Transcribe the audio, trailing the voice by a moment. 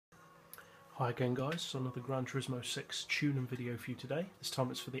Hi again guys, so another GranTurismo 6 tuning video for you today. This time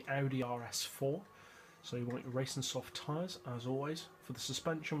it's for the Audi RS4. So you want your racing soft tyres as always. For the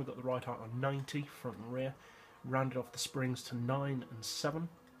suspension we've got the ride height on 90, front and rear. Rounded off the springs to 9 and 7.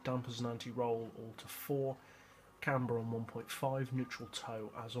 Dampers and anti-roll all to 4. Camber on 1.5, neutral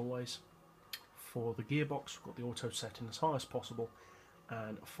toe as always. For the gearbox we've got the auto setting as high as possible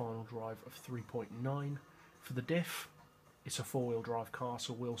and a final drive of 3.9. For the diff, it's a four-wheel drive car,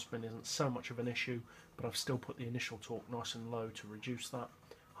 so wheel spin isn't so much of an issue, but I've still put the initial torque nice and low to reduce that.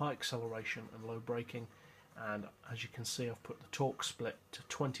 High acceleration and low braking, and as you can see I've put the torque split to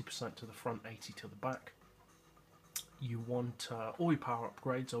 20% to the front, 80 to the back. You want all your power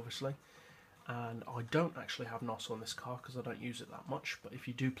upgrades obviously, and I don't actually have NOS on this car because I don't use it that much, but if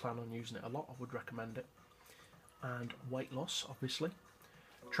you do plan on using it a lot I would recommend it. And weight loss obviously.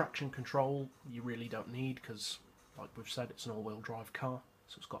 Traction control you really don't need because, like we've said, it's an all-wheel drive car,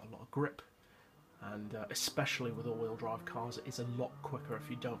 so it's got a lot of grip, and especially with all-wheel drive cars it is a lot quicker if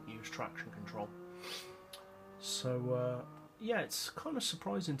you don't use traction control. So yeah, it's kind of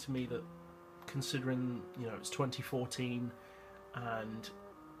surprising to me that, considering it's 2014 and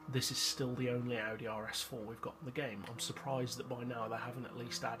this is still the only Audi RS4 we've got in the game, I'm surprised that by now they haven't at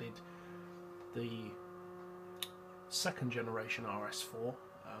least added the second generation RS4.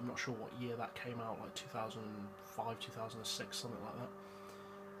 I'm not sure what year that came out, like 2005, 2006, something like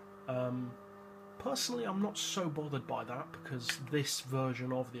that. Personally, I'm not so bothered by that because this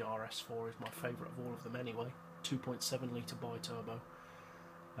version of the RS4 is my favourite of all of them anyway. 2.7 litre bi-turbo.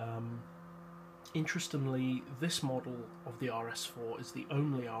 Interestingly, this model of the RS4 is the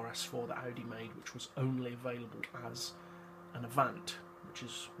only RS4 that Audi made which was only available as an Avant, which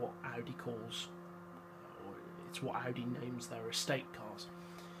is what Audi calls, or it's what Audi names their estate cars.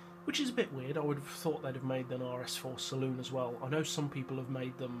 Which is a bit weird. I would have thought they'd have made an RS4 saloon as well. I know some people have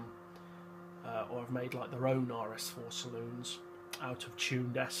made them, or have made like their own RS4 saloons out of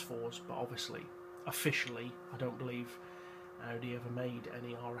tuned S4s, but obviously, officially, I don't believe Audi ever made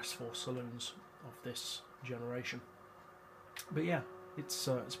any RS4 saloons of this generation. But yeah, it's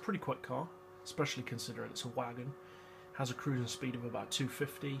a pretty quick car, especially considering it's a wagon. Has a cruising speed of about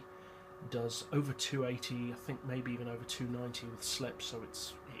 250. Does over 280, I think maybe even over 290 with slip, so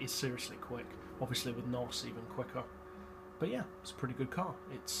it is seriously quick. Obviously with NOS even quicker. But yeah, it's a pretty good car.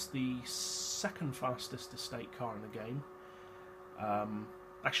 It's the second fastest estate car in the game.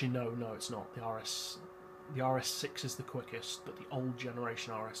 Actually no it's not. The RS6 is the quickest, but the old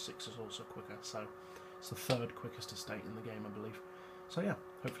generation RS6 is also quicker, so it's the third quickest estate in the game I believe. So yeah,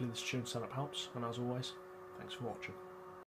 hopefully this tune setup helps, and as always, thanks for watching.